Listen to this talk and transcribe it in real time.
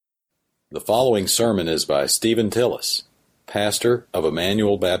The following sermon is by Stephen Tillis, pastor of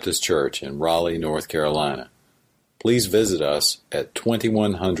Emmanuel Baptist Church in Raleigh, North Carolina. Please visit us at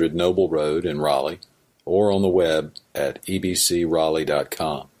 2100 Noble Road in Raleigh or on the web at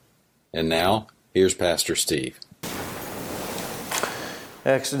ebcraleigh.com. And now, here's Pastor Steve.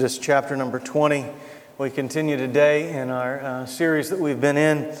 Exodus chapter number 20. We continue today in our series that we've been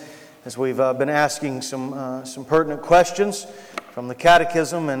in as we've been asking some pertinent questions from the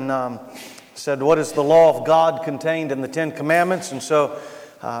Catechism and said, what is the law of God contained in the Ten Commandments? And so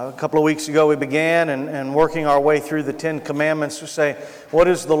a couple of weeks ago we began and working our way through the Ten Commandments to say, what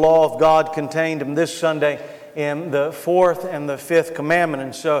is the law of God contained in this Sunday in the fourth and the fifth commandment?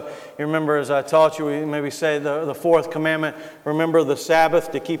 And so you remember, as I taught you, we maybe say the fourth commandment, remember the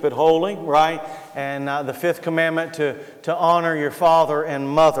Sabbath to keep it holy, right? And the fifth commandment to honor your father and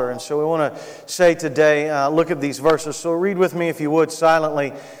mother. And so we want to say today, look at these verses. So read with me, if you would,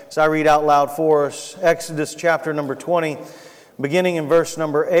 silently as I read out loud for us. Exodus chapter number 20, beginning in verse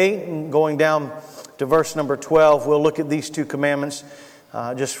number 8 and going down to verse number 12. We'll look at these two commandments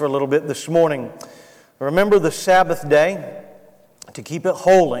just for a little bit this morning. Remember the Sabbath day to keep it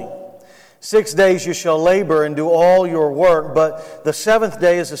holy. 6 days you shall labor and do all your work, but the seventh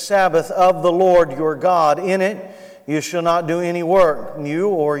day is the Sabbath of the Lord your God. In it you shall not do any work, you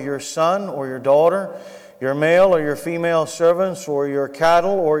or your son or your daughter, your male or your female servants, or your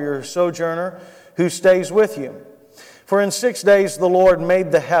cattle or your sojourner who stays with you. For in 6 days the Lord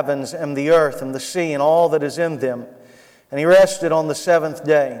made the heavens and the earth and the sea and all that is in them, and He rested on the seventh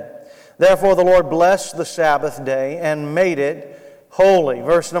day. Therefore the Lord blessed the Sabbath day and made it holy.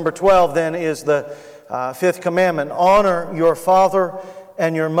 Verse number 12 then is the fifth commandment. Honor your father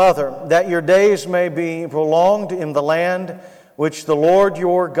and your mother, that your days may be prolonged in the land which the Lord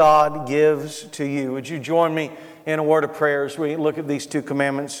your God gives to you. Would you join me in a word of prayer as we look at these two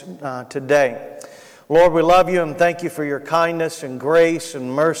commandments today? Lord, we love you and thank you for your kindness and grace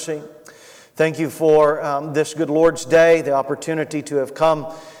and mercy. Thank you for this good Lord's Day, the opportunity to have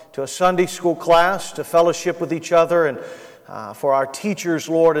come to a Sunday school class, to fellowship with each other, and for our teachers,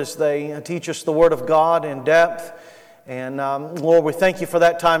 Lord, as they teach us the Word of God in depth. And Lord, we thank you for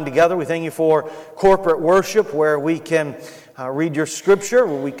that time together. We thank you for corporate worship where we can read your Scripture,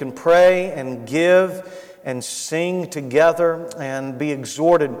 where we can pray and give and sing together and be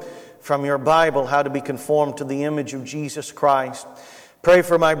exhorted from your Bible how to be conformed to the image of Jesus Christ. Pray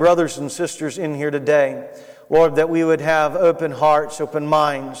for my brothers and sisters in here today, Lord, that we would have open hearts, open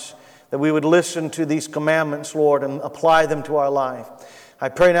minds, that we would listen to these commandments, Lord, and apply them to our life. I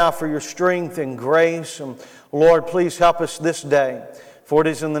pray now for your strength and grace, and Lord, please help us this day. For it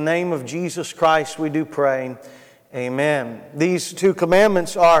is in the name of Jesus Christ we do pray. Amen. These two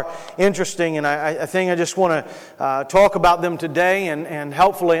commandments are interesting, and I think I just want to talk about them today and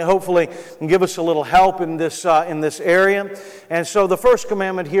hopefully give us a little help in this area. And so the first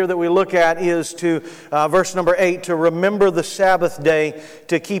commandment here that we look at is to verse number 8, to remember the Sabbath day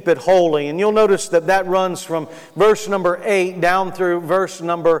to keep it holy. And you'll notice that runs from verse number 8 down through verse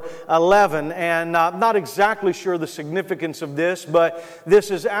number 11. And not exactly sure the significance of this, but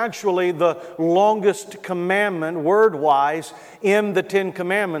this is actually the longest commandment word-wise in the Ten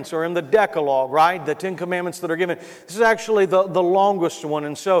Commandments or in the Decalogue, right? The Ten Commandments that are given. This is actually the longest one.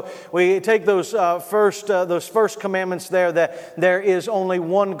 And so we take those first commandments there, that there is only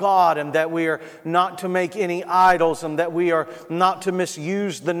one God and that we are not to make any idols and that we are not to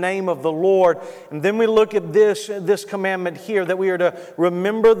misuse the name of the Lord. And then we look at this commandment here, that we are to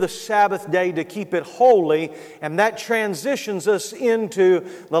remember the Sabbath day to keep it holy. And that transitions us into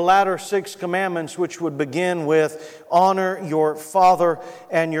the latter six commandments, which would begin with honor your father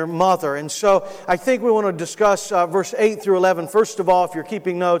and your mother. And so I think we want to discuss verse 8 through 11. First of all, if you're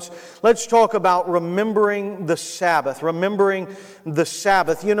keeping notes, let's talk about remembering the Sabbath. Remembering the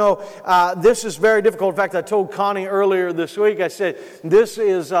Sabbath. You know, this is very difficult. In fact, I told Connie earlier this week, I said, this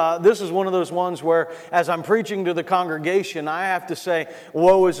is one of those ones where as I'm preaching to the congregation, I have to say,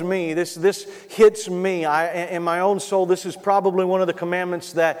 woe is me. This hits me. In my own soul, this is probably one of the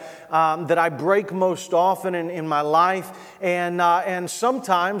commandments that I break most often in my life. And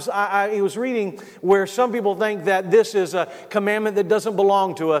sometimes I was reading where some people think that this is a commandment that doesn't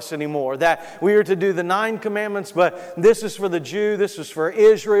belong to us anymore, that we are to do the 9 commandments, but this is for the Jew, this is for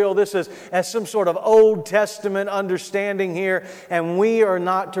Israel, this is as some sort of Old Testament understanding here, and we are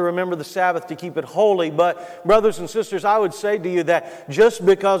not to remember the Sabbath to keep it holy. But brothers and sisters, I would say to you that just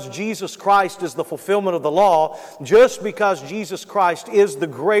because Jesus Christ is the fulfillment of the law, just because Jesus Christ is the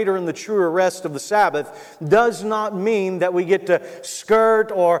greater and the truer rest of the Sabbath, does does not mean that we get to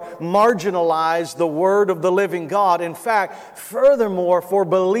skirt or marginalize the Word of the living God. In fact, furthermore, for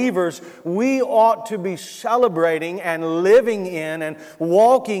believers, we ought to be celebrating and living in and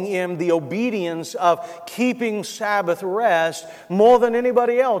walking in the obedience of keeping Sabbath rest more than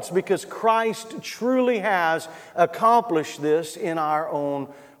anybody else, because Christ truly has accomplished this in our own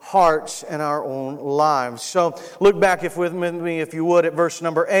hearts and our own lives. So look back with me, if you would, at verse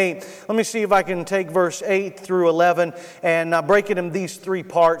number 8. Let me see if I can take verse 8 through 11 and break it in these three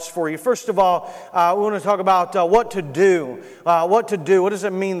parts for you. First of all, we want to talk about what to do. What to do. What does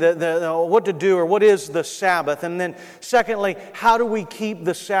it mean, what to do, or what is the Sabbath? And then secondly, how do we keep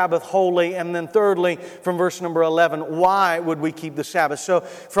the Sabbath holy? And then thirdly, from verse number 11, why would we keep the Sabbath? So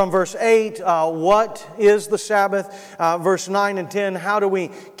from verse 8, what is the Sabbath? Verse 9 and 10, how do we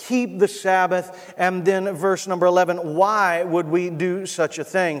keep the Sabbath? And then verse number 11, why would we do such a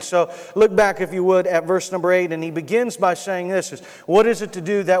thing? So look back, if you would, at verse number 8, and he begins by saying this, what is it to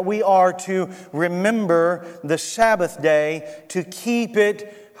do? That we are to remember the Sabbath day, to keep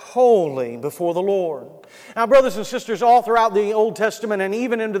it holy before the Lord. Now, brothers and sisters, all throughout the Old Testament and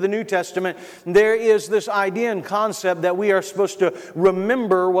even into the New Testament, there is this idea and concept that we are supposed to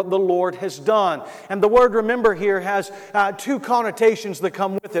remember what the Lord has done. And the word remember here has two connotations that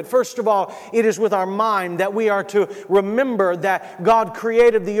come with it. First of all, it is with our mind, that we are to remember that God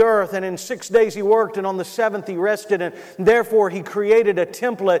created the earth, and in 6 days He worked, and on the seventh He rested, and therefore He created a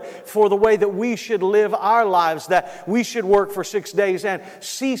template for the way that we should live our lives, that we should work for 6 days and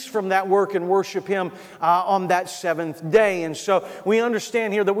cease from that work and worship Him on that seventh day. And so we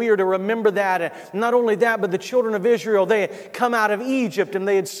understand here that we are to remember that. And not only that, but the children of Israel, they had come out of Egypt and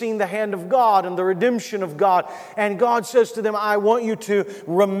they had seen the hand of God and the redemption of God. And God says to them, I want you to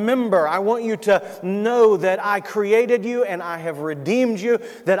remember. I want you to know that I created you and I have redeemed you,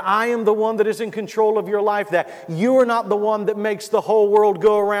 that I am the one that is in control of your life, that you are not the one that makes the whole world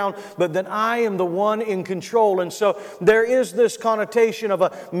go around, but that I am the one in control. And so there is this connotation of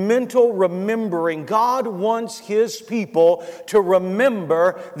a mental remembering. God wants His people to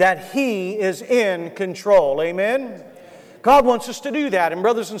remember that He is in control. Amen? God wants us to do that. And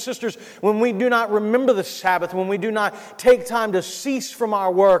brothers and sisters, when we do not remember the Sabbath, when we do not take time to cease from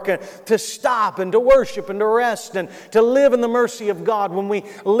our work and to stop and to worship and to rest and to live in the mercy of God, when we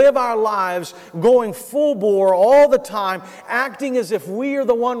live our lives going full bore all the time, acting as if we are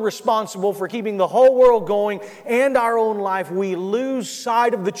the one responsible for keeping the whole world going and our own life, we lose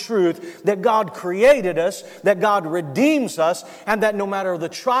sight of the truth that God created us, that God redeems us, and that no matter the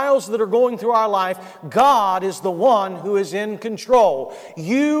trials that are going through our life, God is the one who is in control.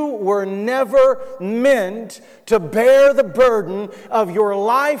 You were never meant to bear the burden of your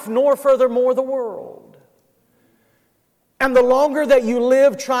life, nor furthermore the world. And the longer that you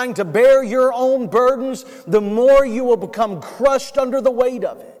live trying to bear your own burdens, the more you will become crushed under the weight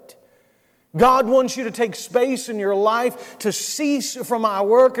of it. God wants you to take space in your life to cease from our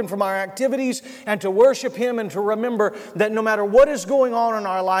work and from our activities and to worship Him, and to remember that no matter what is going on in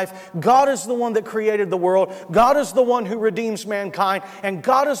our life, God is the one that created the world. God is the one who redeems mankind, and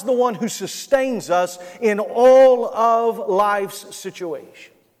God is the one who sustains us in all of life's situations.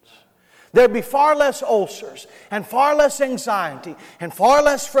 There'd be far less ulcers and far less anxiety and far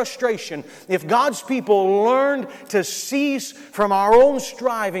less frustration if God's people learned to cease from our own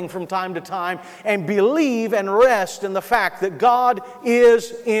striving from time to time and believe and rest in the fact that God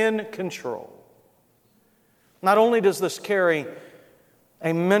is in control. Not only does this carry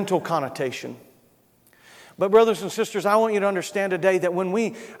a mental connotation, but brothers and sisters, I want you to understand today that when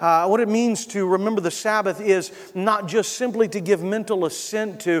what it means to remember the Sabbath is not just simply to give mental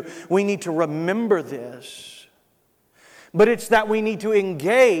assent to, we need to remember this. But it's that we need to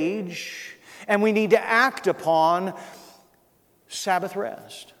engage and we need to act upon Sabbath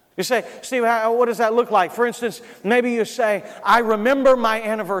rest. You say, Steve, what does that look like? For instance, maybe you say, I remember my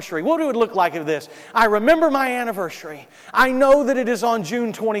anniversary. What would it look like of this? I remember my anniversary. I know that it is on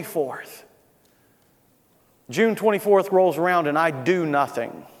June 24th. June 24th rolls around and I do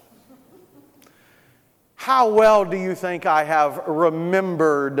nothing. How well do you think I have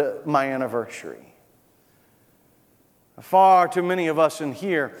remembered my anniversary? Far too many of us in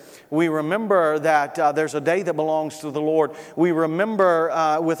here, we remember that there's a day that belongs to the Lord. We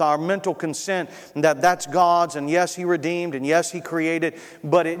remember with our mental consent that that's God's, and yes, He redeemed, and yes, He created,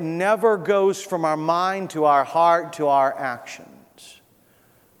 but it never goes from our mind to our heart to our actions,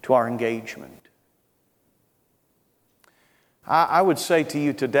 to our engagement. I would say to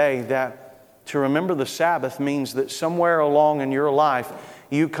you today that to remember the Sabbath means that somewhere along in your life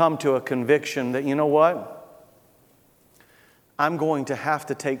you come to a conviction that, you know what? I'm going to have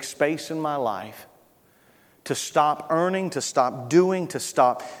to take space in my life to stop earning, to stop doing, to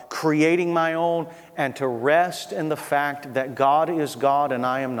stop creating my own, and to rest in the fact that God is God and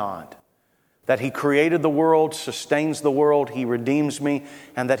I am not. That He created the world, sustains the world, He redeems me,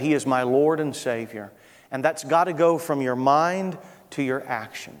 and that He is my Lord and Savior. And that's got to go from your mind to your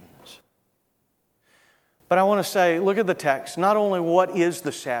actions. But I want to say, look at the text. Not only what is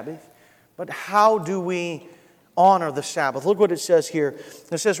the Sabbath, but how do we honor the Sabbath? Look what it says here.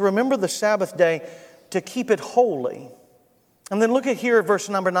 It says, remember the Sabbath day to keep it holy. And then look at here at verse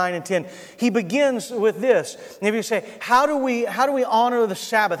number 9 and 10. He begins with this. And if you say, how do we honor the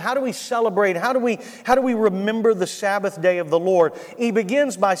Sabbath? How do we celebrate? How do we remember the Sabbath day of the Lord? He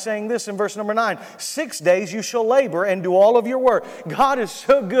begins by saying this in verse number 9. 6 days you shall labor and do all of your work. God is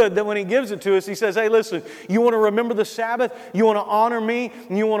so good that when He gives it to us, He says, hey, listen, you want to remember the Sabbath? You want to honor me?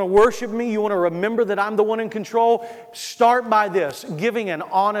 You want to worship me? You want to remember that I'm the one in control? Start by this, giving an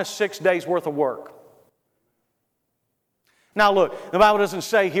honest 6 days worth of work. Now look, the Bible doesn't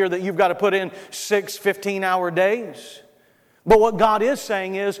say here that you've got to put in 6 15-hour days. But what God is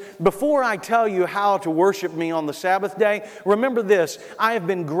saying is, before I tell you how to worship me on the Sabbath day, remember this, I have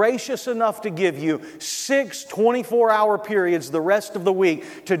been gracious enough to give you 6 24-hour periods the rest of the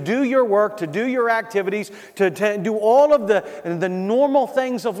week to do your work, to do your activities, to do all of the normal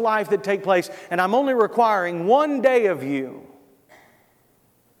things of life that take place. And I'm only requiring 1 day of you.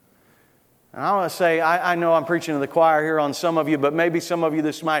 And I want to say, I know I'm preaching to the choir here on some of you, but maybe some of you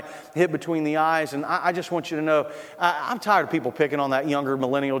this might hit between the eyes. And I just want you to know, I'm tired of people picking on that younger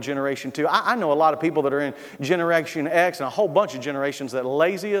millennial generation too. I know a lot of people that are in Generation X and a whole bunch of generations that are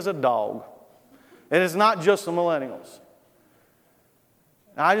lazy as a dog. And it's not just the millennials.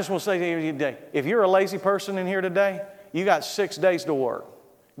 Now, I just want to say to you today, if you're a lazy person in here today, you got 6 days to work.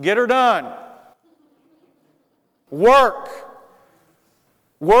 Get her done. Work.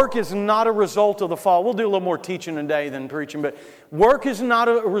 Work is not a result of the fall. We'll do a little more teaching today than preaching, but work is not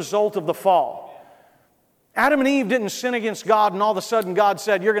a result of the fall. Adam and Eve didn't sin against God and all of a sudden God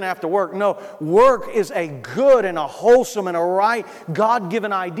said, you're going to have to work. No, work is a good and a wholesome and a right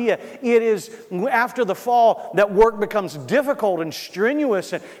God-given idea. It is after the fall that work becomes difficult and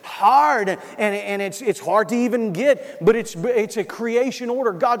strenuous and hard and it's hard to even get, but it's a creation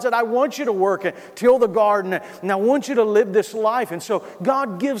order. God said, I want you to work and till the garden and I want you to live this life. And so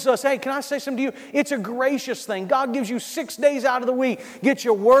God gives us, hey, can I say something to you? It's a gracious thing. God gives you 6 days out of the week. Get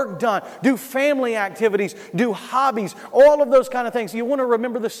your work done. Do family activities. Do hobbies, all of those kind of things. You want to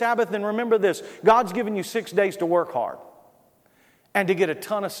remember the Sabbath, then remember this. God's given you 6 days to work hard and to get a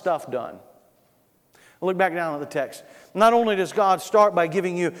ton of stuff done. Look back down at the text. Not only does God start by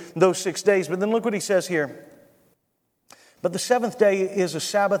giving you those 6 days, but then look what He says here. But the seventh day is a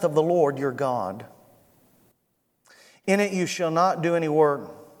Sabbath of the Lord your God. In it you shall not do any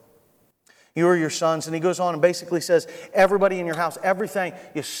work. You or your sons. And he goes on and basically says, everybody in your house, everything,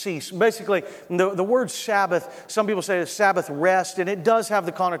 you cease. Basically, the word Sabbath, some people say it's Sabbath rest, and it does have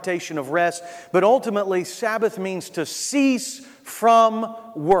the connotation of rest, but ultimately Sabbath means to cease from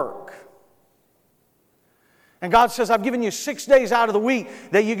work. And God says, I've given you 6 days out of the week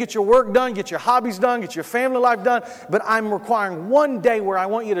that you get your work done, get your hobbies done, get your family life done, but I'm requiring 1 day where I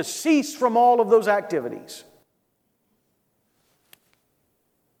want you to cease from all of those activities.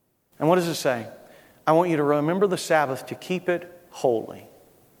 And what does it say? I want you to remember the Sabbath to keep it holy,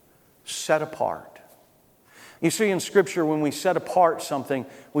 set apart. You see in Scripture, when we set apart something,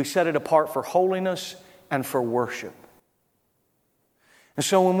 we set it apart for holiness and for worship. And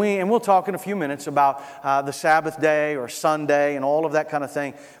so we'll talk in a few minutes about the Sabbath day or Sunday and all of that kind of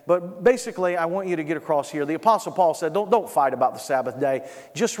thing. But basically, I want you to get across here. The Apostle Paul said, don't fight about the Sabbath day.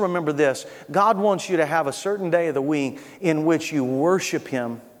 Just remember this. God wants you to have a certain day of the week in which you worship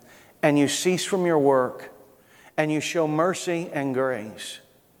Him and you cease from your work and you show mercy and grace.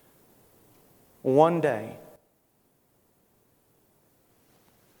 1 day.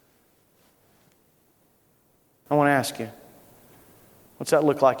 I want to ask you, what's that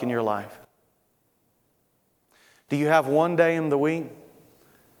look like in your life? Do you have 1 day in the week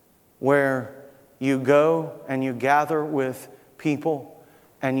where you go and you gather with people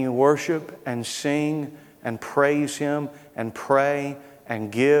and you worship and sing and praise Him and pray and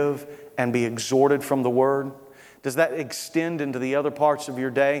give and be exhorted from the Word? Does that extend into the other parts of your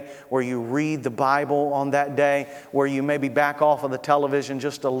day where you read the Bible on that day, where you maybe back off of the television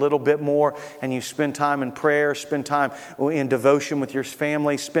just a little bit more and you spend time in prayer, spend time in devotion with your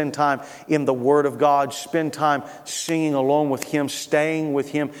family, spend time in the Word of God, spend time singing along with Him, staying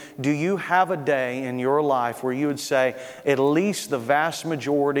with Him? Do you have a day in your life where you would say, at least the vast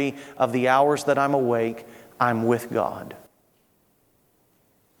majority of the hours that I'm awake, I'm with God?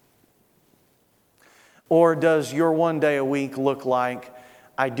 Or does your one day a week look like,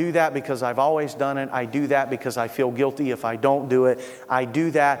 I do that because I've always done it. I do that because I feel guilty if I don't do it. I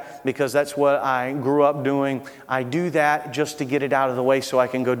do that because that's what I grew up doing. I do that just to get it out of the way so I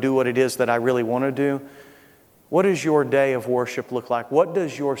can go do what it is that I really want to do. What does your day of worship look like? What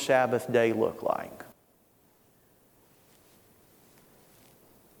does your Sabbath day look like?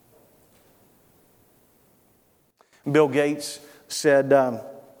 Bill Gates said,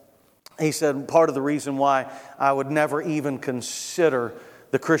 he said, part of the reason why I would never even consider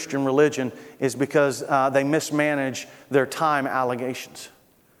the Christian religion is because they mismanage their time allegations.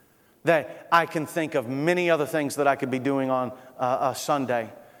 That I can think of many other things that I could be doing on a Sunday.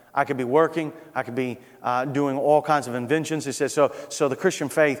 I could be working. I could be doing all kinds of inventions. He says, so the Christian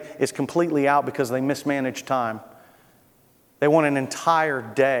faith is completely out because they mismanage time. They want an entire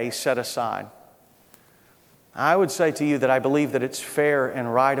day set aside. I would say to you that I believe that it's fair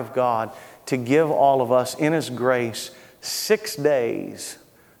and right of God to give all of us in His grace 6 days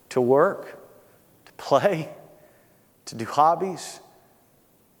to work, to play, to do hobbies,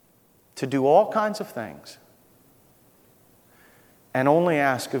 to do all kinds of things, and only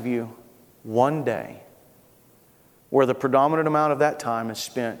ask of you one day where the predominant amount of that time is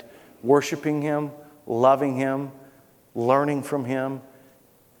spent worshiping Him, loving Him, learning from Him,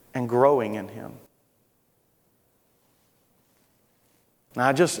 and growing in Him. Now,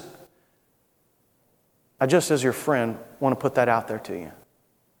 I just as your friend want to put that out there to you.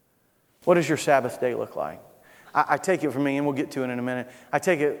 What does your Sabbath day look like? I take it for me, and we'll get to it in a minute. I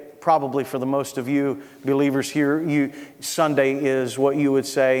take it probably for the most of you believers here, Sunday is what you would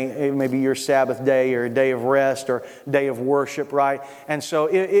say, maybe your Sabbath day or a day of rest or day of worship, right? And so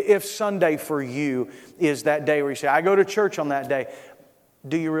if Sunday for you is that day where you say, I go to church on that day,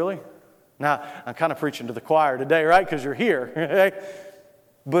 do you really? Now, I'm kind of preaching to the choir today, right? Because you're here.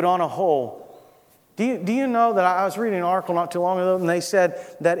 But on a whole, do you know that I was reading an article not too long ago, and they said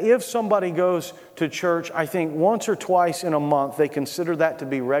that if somebody goes to church, I think once or twice in a month, they consider that to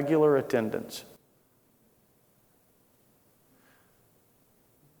be regular attendance.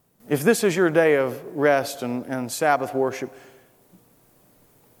 If this is your day of rest and Sabbath worship,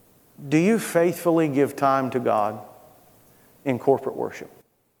 do you faithfully give time to God in corporate worship?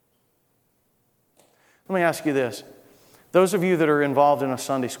 Let me ask you this. Those of you that are involved in a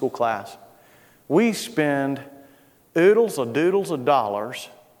Sunday school class, we spend oodles of doodles of dollars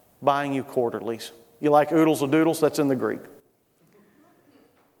buying you quarterlies. You like oodles of doodles? That's in the Greek.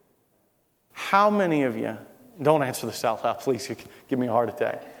 How many of you, don't answer this out loud, please, you give me a heart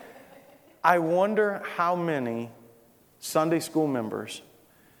attack. I wonder how many Sunday school members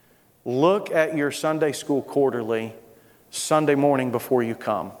look at your Sunday school quarterly Sunday morning before you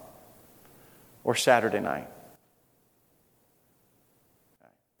come, or Saturday night.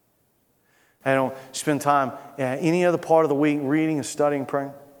 I don't spend time any other part of the week reading and studying,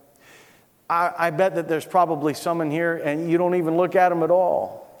 praying. I bet that there's probably some in here and you don't even look at them at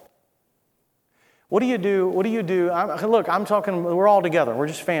all. What do you do? Look, I'm talking, we're all together. We're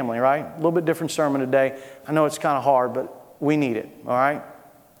just family, right? A little bit different sermon today. I know it's kind of hard, but we need it, all right?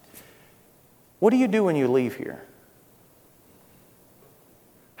 What do you do when you leave here?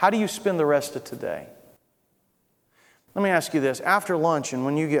 How do you spend the rest of today? Let me ask you this. After lunch and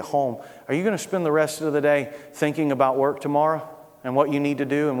when you get home, are you going to spend the rest of the day thinking about work tomorrow and what you need to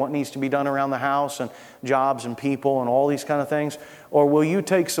do and what needs to be done around the house and jobs and people and all these kind of things? Or will you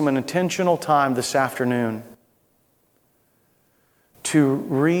take some intentional time this afternoon to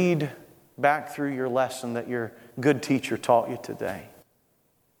read back through your lesson that your good teacher taught you today?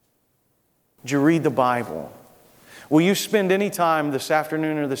 Did you read the Bible? Will you spend any time this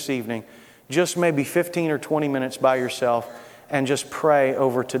afternoon or this evening, just maybe 15 or 20 minutes by yourself, and just pray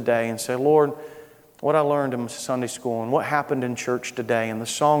over today and say, Lord, what I learned in Sunday school and what happened in church today and the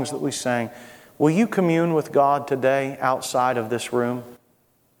songs that we sang, will you commune with God today outside of this room?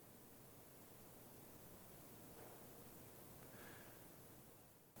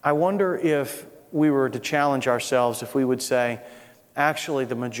 I wonder if we were to challenge ourselves, if we would say, actually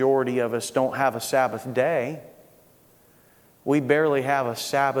the majority of us don't have a Sabbath day. We barely have a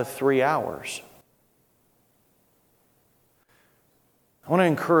Sabbath 3 hours. I want to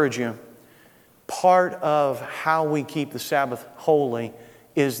encourage you. Part of how we keep the Sabbath holy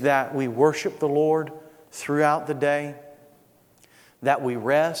is that we worship the Lord throughout the day, that we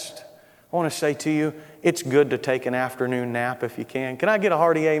rest. I want to say to you, it's good to take an afternoon nap if you can. Can I get a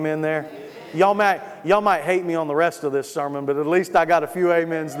hearty amen there? Y'all might hate me on the rest of this sermon, but at least I got a few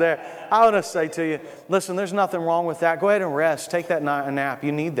amens there. I want to say to you, listen, there's nothing wrong with that. Go ahead and rest. Take that nap.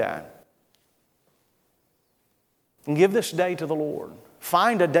 You need that. And give this day to the Lord.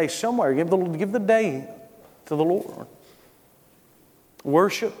 Find a day somewhere. Give the day to the Lord.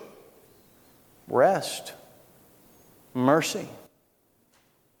 Worship, rest, mercy.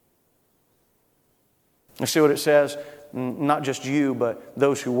 You see what it says? Not just you, but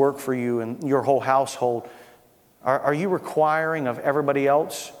those who work for you and your whole household. Are you requiring of everybody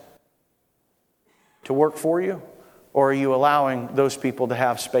else to work for you? Or are you allowing those people to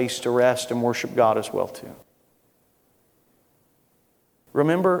have space to rest and worship God as well too?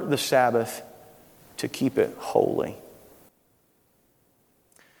 Remember the Sabbath to keep it holy.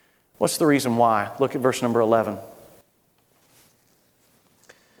 What's the reason why? Look at verse number 11.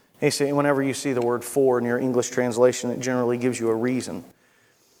 Hey, see, whenever you see the word "for" in your English translation, it generally gives you a reason.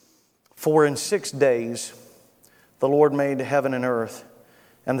 For in 6 days the Lord made heaven and earth,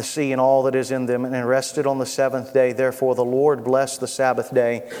 and the sea and all that is in them, and rested on the seventh day. Therefore the Lord blessed the Sabbath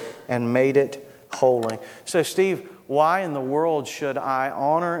day and made it holy. So, Steve, why in the world should I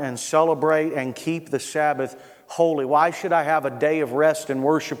honor and celebrate and keep the Sabbath holy? Why should I have a day of rest and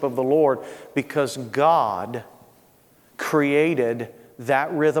worship of the Lord? Because God created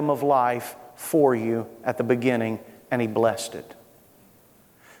that rhythm of life for you at the beginning, and He blessed it.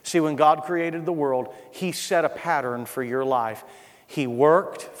 See, when God created the world, He set a pattern for your life. He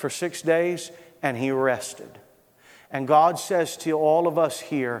worked for 6 days and He rested. And God says to all of us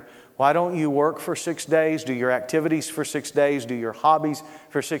here, why don't you work for 6 days, do your activities for 6 days, do your hobbies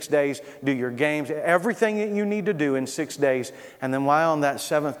for 6 days, do your games, everything that you need to do in 6 days. And then why on that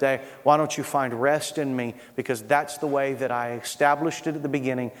seventh day, why don't you find rest in me? Because that's the way that I established it at the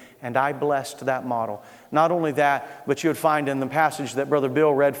beginning, and I blessed that model. Not only that, but you would find in the passage that Brother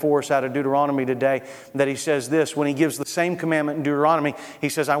Bill read for us out of Deuteronomy today, that he says this, when he gives the same commandment in Deuteronomy, he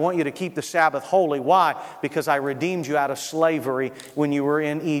says, I want you to keep the Sabbath holy. Why? Because I redeemed you out of slavery when you were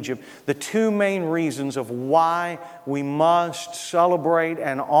in Egypt. The two main reasons of why we must celebrate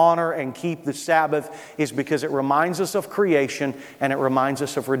and honor and keep the Sabbath is because it reminds us of creation and it reminds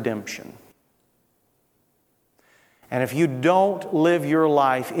us of redemption. And if you don't live your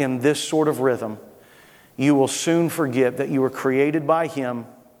life in this sort of rhythm, you will soon forget that you were created by Him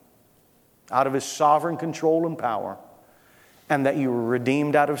out of His sovereign control and power, and that you were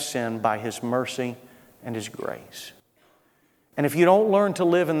redeemed out of sin by His mercy and His grace. And if you don't learn to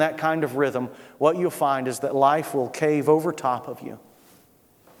live in that kind of rhythm, what you'll find is that life will cave over top of you.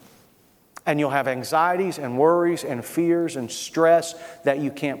 And you'll have anxieties and worries and fears and stress that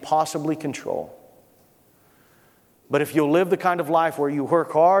you can't possibly control. But if you'll live the kind of life where you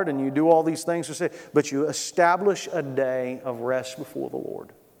work hard and you do all these things, but you establish a day of rest before the Lord,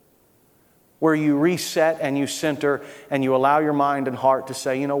 where you reset and you center and you allow your mind and heart to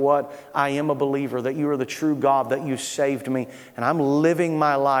say, you know what, I am a believer, that you are the true God, that you saved me, and I'm living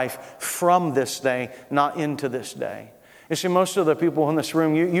my life from this day, not into this day. You see, most of the people in this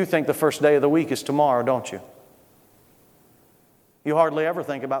room, you think the first day of the week is tomorrow, don't you? You hardly ever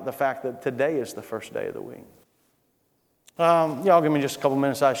think about the fact that today is the first day of the week. Y'all give me just a couple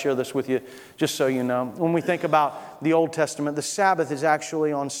minutes. I share this with you just so you know. When we think about the Old Testament, the Sabbath is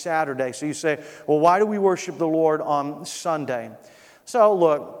actually on Saturday. So you say, well, why do we worship the Lord on Sunday? So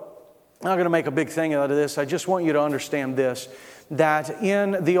look, I'm not going to make a big thing out of this. I just want you to understand this, that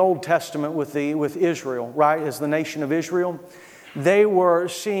in the Old Testament with Israel, right, as the nation of Israel, they were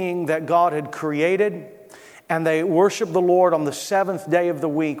seeing that God had created, and they worshiped the Lord on the seventh day of the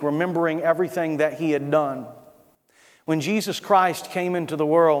week, remembering everything that He had done. When Jesus Christ came into the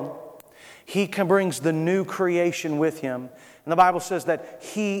world, He brings the new creation with Him. And the Bible says that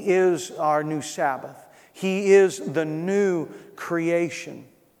He is our new Sabbath. He is the new creation.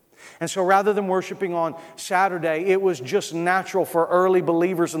 And so rather than worshiping on Saturday, it was just natural for early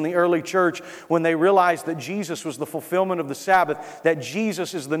believers in the early church, when they realized that Jesus was the fulfillment of the Sabbath, that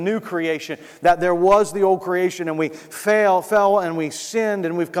Jesus is the new creation, that there was the old creation and we fell and we sinned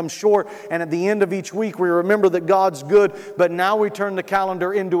and we've come short. And at the end of each week we remember that God's good, but now we turn the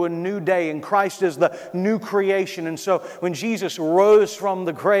calendar into a new day and Christ is the new creation. And so when Jesus rose from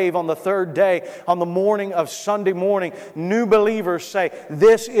the grave on the third day, on the morning of Sunday morning, new believers say,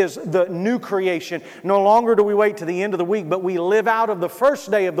 this is the new creation. No longer do we wait to the end of the week, but we live out of the first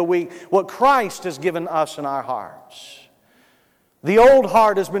day of the week what Christ has given us in our hearts. The old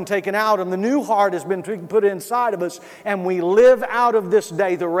heart has been taken out and the new heart has been put inside of us, and we live out of this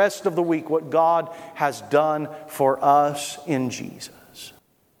day, the rest of the week, what God has done for us in Jesus.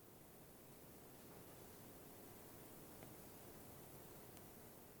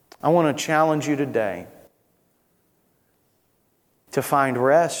 I want to challenge you today to find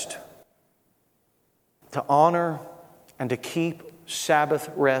rest, to honor, and to keep Sabbath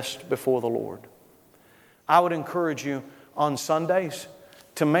rest before the Lord. I would encourage you on Sundays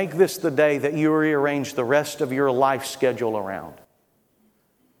to make this the day that you rearrange the rest of your life schedule around.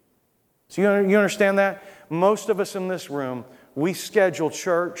 So you understand that? Most of us in this room, we schedule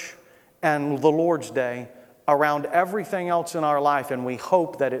church and the Lord's Day around everything else in our life, and we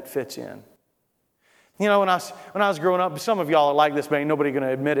hope that it fits in. You know, when I was growing up, some of y'all are like this, but ain't nobody going to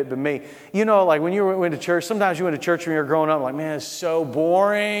admit it but me. You know, like when you went to church, sometimes you went to church when you were growing up, like, man, it's so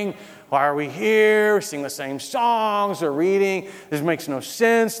boring. Why are we here? We sing the same songs or reading. This makes no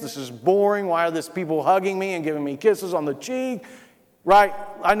sense. This is boring. Why are these people hugging me and giving me kisses on the cheek? Right?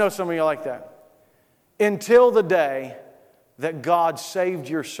 I know some of you are like that. Until the day that God saved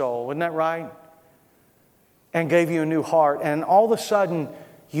your soul. Isn't that right? And gave you a new heart. And all of a sudden,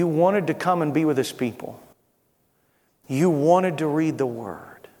 you wanted to come and be with His people. You wanted to read the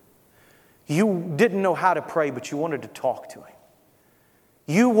Word. You didn't know how to pray, but you wanted to talk to Him.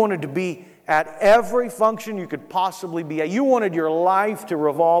 You wanted to be at every function you could possibly be at. You wanted your life to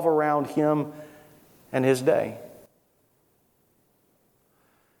revolve around Him and His day.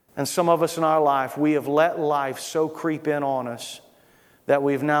 And some of us in our life, we have let life so creep in on us that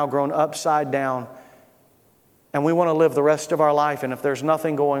we've now grown upside down. And we want to live the rest of our life, and if there's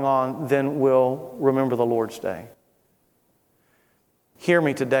nothing going on, then we'll remember the Lord's Day. Hear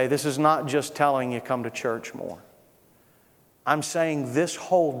me today. This is not just telling you come to church more. I'm saying this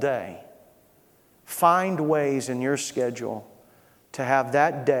whole day, find ways in your schedule to have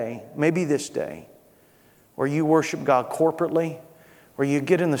that day, maybe this day, where you worship God corporately, where you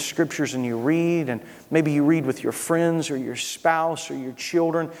get in the Scriptures and you read, and maybe you read with your friends or your spouse or your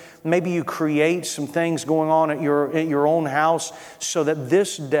children. Maybe you create some things going on at your own house so that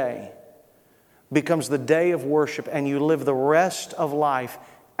this day becomes the day of worship and you live the rest of life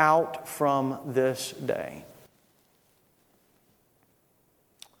out from this day.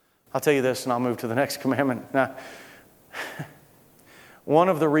 I'll tell you this and I'll move to the next commandment. Now, one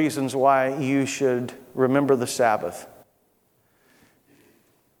of the reasons why you should remember the Sabbath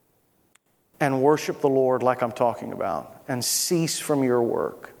and worship the Lord like I'm talking about and cease from your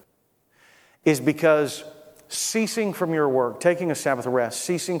work is because ceasing from your work, taking a Sabbath rest,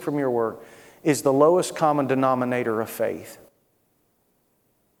 ceasing from your work is the lowest common denominator of faith.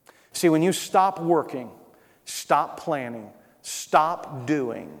 See, when you stop working, stop planning, stop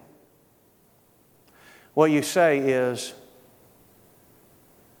doing, what you say is,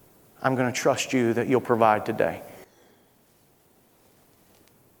 I'm going to trust you that you'll provide today.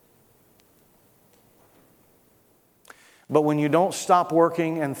 But when you don't stop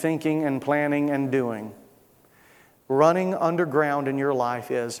working and thinking and planning and doing, running underground in your life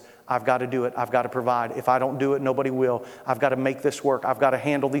is, I've got to do it, I've got to provide. If I don't do it, nobody will. I've got to make this work. I've got to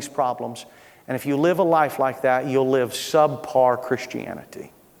handle these problems. And if you live a life like that, you'll live subpar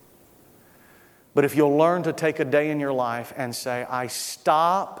Christianity. But if you'll learn to take a day in your life and say, I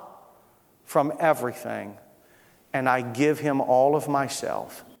stop from everything and I give Him all of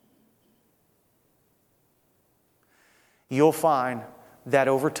myself, you'll find that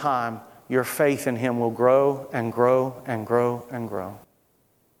over time, your faith in Him will grow and grow and grow and grow.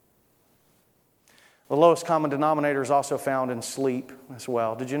 The lowest common denominator is also found in sleep as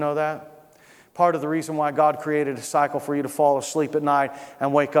well. Did you know that? Part of the reason why God created a cycle for you to fall asleep at night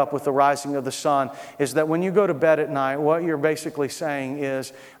and wake up with the rising of the sun is that when you go to bed at night, what you're basically saying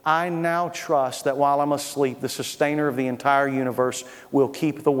is, I now trust that while I'm asleep, the sustainer of the entire universe will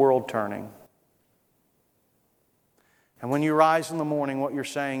keep the world turning. And when you rise in the morning, what you're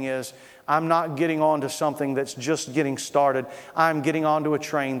saying is, I'm not getting onto something that's just getting started. I'm getting onto a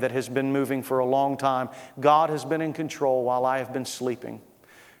train that has been moving for a long time. God has been in control while I have been sleeping.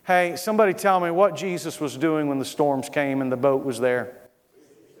 Hey, somebody tell me what Jesus was doing when the storms came and the boat was there.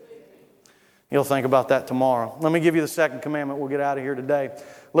 You'll think about that tomorrow. Let me give you the second commandment. We'll get out of here today.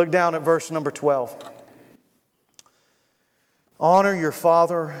 Look down at verse number 12. Honor your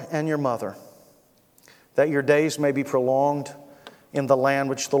father and your mother, that your days may be prolonged in the land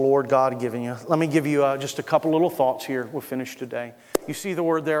which the Lord God has given you. Let me give you just a couple little thoughts here. We'll finish today. You see the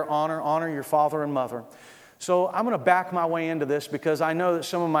word there, honor. Honor your father and mother. So I'm going to back my way into this because I know that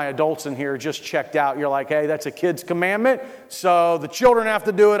some of my adults in here just checked out. You're like, hey, that's a kid's commandment, so the children have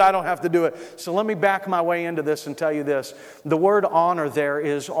to do it, I don't have to do it. So let me back my way into this and tell you this. The word honor there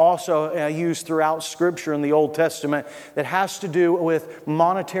is also used throughout Scripture in the Old Testament that has to do with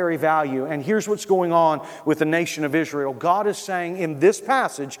monetary value. And here's what's going on with the nation of Israel. God is saying in this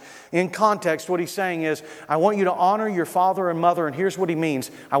passage, in context, what He's saying is, I want you to honor your father and mother, and here's what He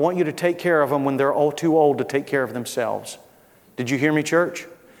means. I want you to take care of them when they're too old to take care of themselves. Did you hear me, church?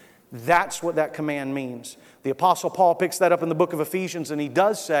 That's what that command means. The Apostle Paul picks that up in the book of Ephesians, and he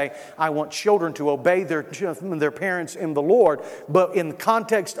does say, I want children to obey their parents in the Lord. But in the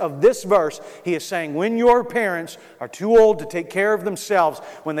context of this verse, he is saying, when your parents are too old to take care of themselves,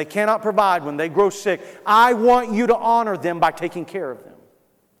 when they cannot provide, when they grow sick, I want you to honor them by taking care of them.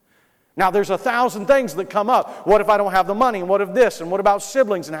 Now, there's 1,000 things that come up. What if I don't have the money? And what if this? And what about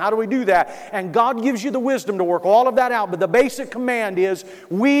siblings? And how do we do that? And God gives you the wisdom to work all of that out. But the basic command is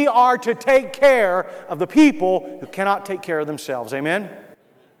we are to take care of the people who cannot take care of themselves. Amen?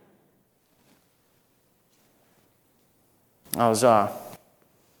 I was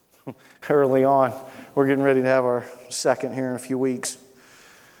early on. We're getting ready to have our second here in a few weeks.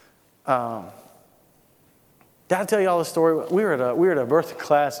 Did I tell you all the story? We were at a birthday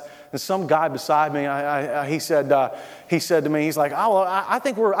class, and some guy beside me, he said to me, he's like, "Oh, well, I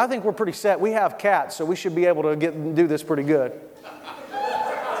think we're pretty set. We have cats, so we should be able to do this pretty good."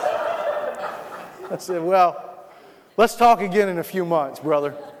 I said, "Well, let's talk again in a few months,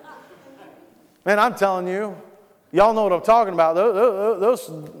 brother." Man, I'm telling you, y'all know what I'm talking about.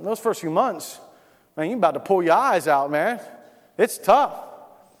 Those first few months, man, you're about to pull your eyes out, man. It's tough.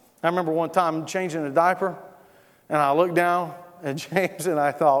 I remember one time changing a diaper, and I looked down at James and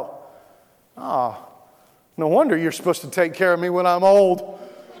I thought, oh, no wonder you're supposed to take care of me when I'm old.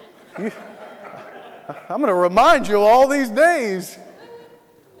 I'm going to remind you all these days.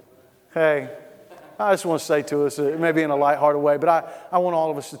 Hey, I just want to say to us, maybe in a lighthearted way, but I want all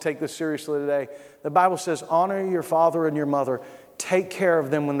of us to take this seriously today. The Bible says, honor your father and your mother. Take care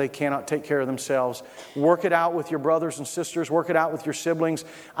of them when they cannot take care of themselves. Work it out with your brothers and sisters. Work it out with your siblings.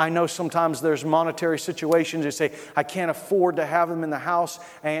 I know sometimes there's monetary situations. You say, I can't afford to have them in the house.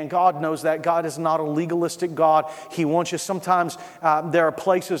 And God knows that. God is not a legalistic God. He wants you. Sometimes there are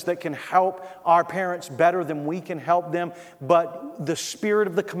places that can help our parents better than we can help them. But the spirit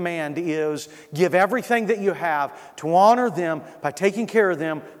of the command is give everything that you have to honor them by taking care of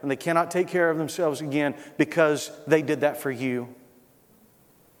them when they cannot take care of themselves again because they did that for you.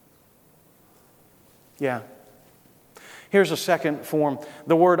 Yeah. Here's a second form.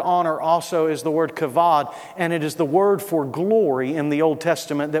 The word honor also is the word kavod, and it is the word for glory in the Old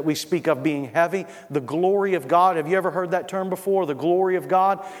Testament that we speak of being heavy. The glory of God. Have you ever heard that term before? The glory of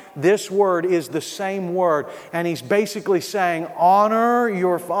God? This word is the same word, and he's basically saying, honor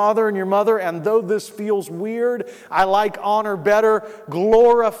your father and your mother, and though this feels weird, I like honor better.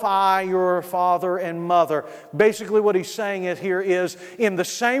 Glorify your father and mother. Basically what he's saying here is, in the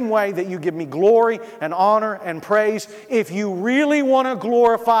same way that you give me glory and honor and praise, if you really want to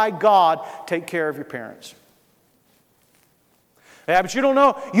glorify God, take care of your parents. Yeah, but you don't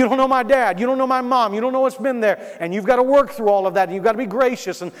know my dad, you don't know my mom, you don't know what's been there, and you've got to work through all of that, and you've got to be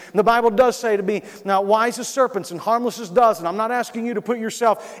gracious, and the Bible does say to be now wise as serpents and harmless as doves, and I'm not asking you to put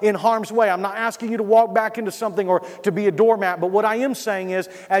yourself in harm's way, I'm not asking you to walk back into something or to be a doormat, but what I am saying is,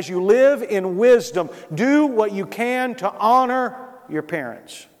 as you live in wisdom, do what you can to honor your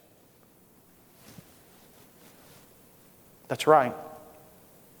parents. That's right.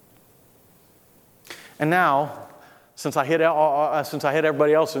 And now, since I hit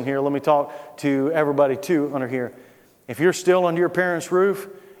everybody else in here, let me talk to everybody too under here. If you're still under your parents' roof,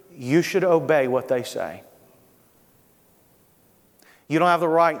 you should obey what they say. You don't have the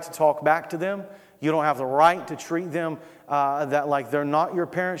right to talk back to them. You don't have the right to treat them that like they're not your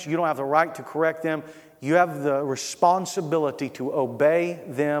parents. You don't have the right to correct them. You have the responsibility to obey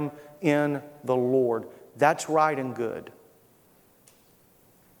them in the Lord. That's right and good.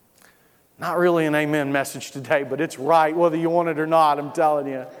 Not really an amen message today, but it's right whether you want it or not, I'm telling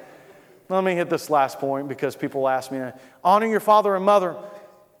you. Let me hit this last point because people ask me, honor your father and mother,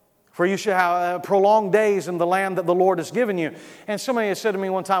 for you should have prolonged days in the land that the Lord has given you. And somebody has said to me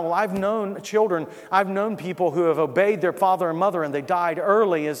one time, well, I've known people who have obeyed their father and mother and they died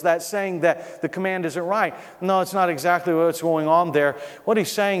early. Is that saying that the command isn't right? No, it's not exactly what's going on there. What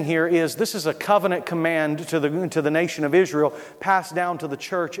he's saying here is this is a covenant command to the nation of Israel, passed down to the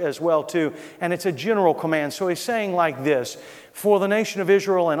church as well too. And it's a general command. So he's saying like this, for the nation of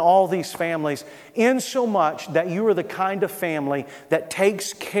Israel and all these families, insomuch that you are the kind of family that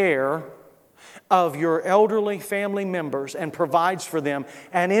takes care of your elderly family members and provides for them,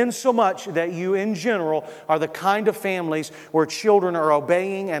 and insomuch that you in general are the kind of families where children are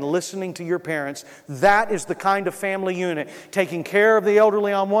obeying and listening to your parents, that is the kind of family unit, taking care of the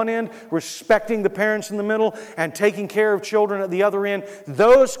elderly on one end, respecting the parents in the middle, and taking care of children at the other end.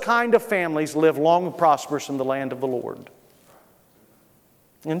 Those kind of families live long and prosperous in the land of the Lord.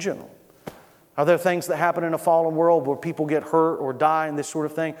 In general. Are there things that happen in a fallen world where people get hurt or die and this sort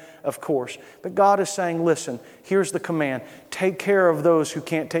of thing? Of course. But God is saying, listen, here's the command. Take care of those who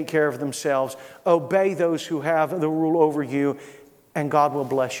can't take care of themselves. Obey those who have the rule over you, and God will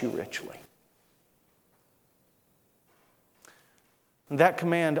bless you richly. That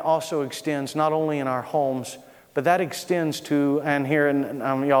command also extends not only in our homes, but that extends to, and here, and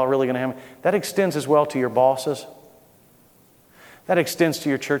y'all are really going to have me, that extends as well to your bosses. That extends to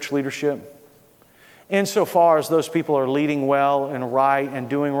your church leadership. Insofar as those people are leading well and right and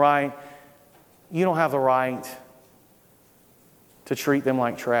doing right, you don't have the right to treat them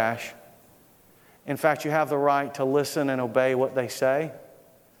like trash. In fact, you have the right to listen and obey what they say.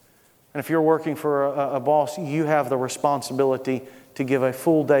 And if you're working for a boss, you have the responsibility to give a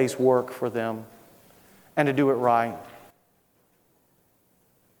full day's work for them and to do it right.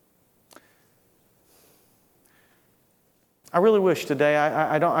 I really wish today,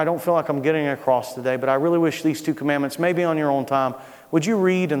 I don't feel like I'm getting across today, but I really wish these two commandments, maybe on your own time, would you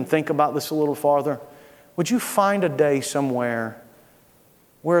read and think about this a little farther? Would you find a day somewhere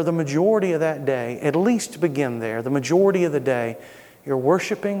where the majority of that day, at least to begin there, the majority of the day, you're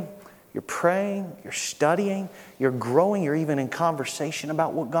worshiping, you're praying, you're studying, you're growing, you're even in conversation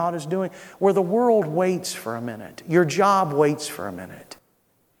about what God is doing, where the world waits for a minute, your job waits for a minute,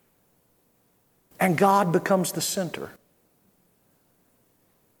 and God becomes the center.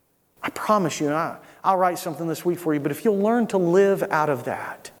 I promise you, I'll write something this week for you, but if you'll learn to live out of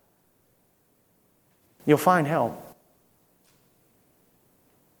that, you'll find help.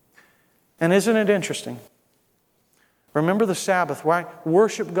 And isn't it interesting? Remember the Sabbath, right?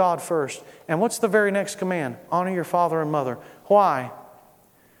 Worship God first. And what's the very next command? Honor your father and mother. Why?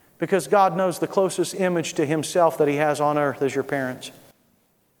 Because God knows the closest image to Himself that He has on earth is your parents.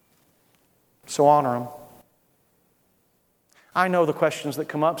 So honor them. I know the questions that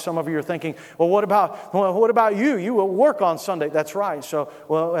come up. Some of you are thinking, well, what about you? You will work on Sunday. That's right.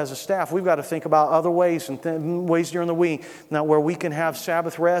 So, as a staff, we've got to think about other ways and ways during the week now where we can have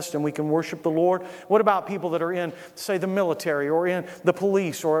Sabbath rest and we can worship the Lord. What about people that are in, say, the military or in the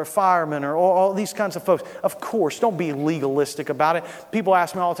police or a fireman or all these kinds of folks? Of course, don't be legalistic about it. People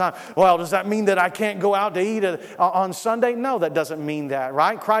ask me all the time, well, does that mean that I can't go out to eat on Sunday? No, that doesn't mean that,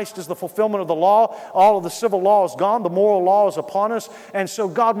 right? Christ is the fulfillment of the law. All of the civil law is gone. The moral law is upon us, and so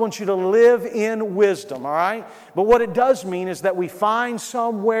God wants you to live in wisdom, all right? But what it does mean is that we find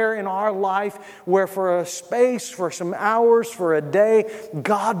somewhere in our life where for a space, for some hours, for a day,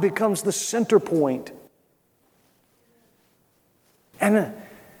 God becomes the center point. And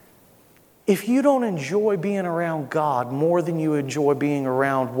if you don't enjoy being around God more than you enjoy being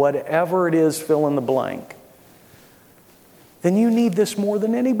around whatever it is, fill in the blank, then you need this more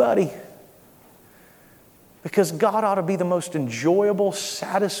than anybody. Because God ought to be the most enjoyable,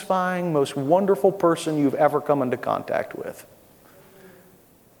 satisfying, most wonderful person you've ever come into contact with.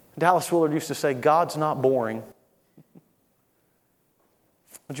 Dallas Willard used to say, God's not boring.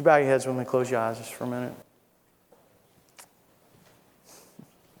 Would you bow your heads with me, close your eyes just for a minute?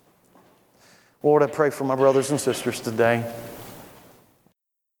 Lord, I pray for my brothers and sisters today.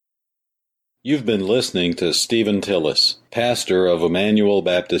 You've been listening to Stephen Tillis, pastor of Emmanuel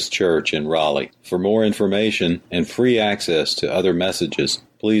Baptist Church in Raleigh. For more information and free access to other messages,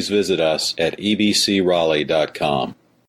 please visit us at ebcraleigh.com.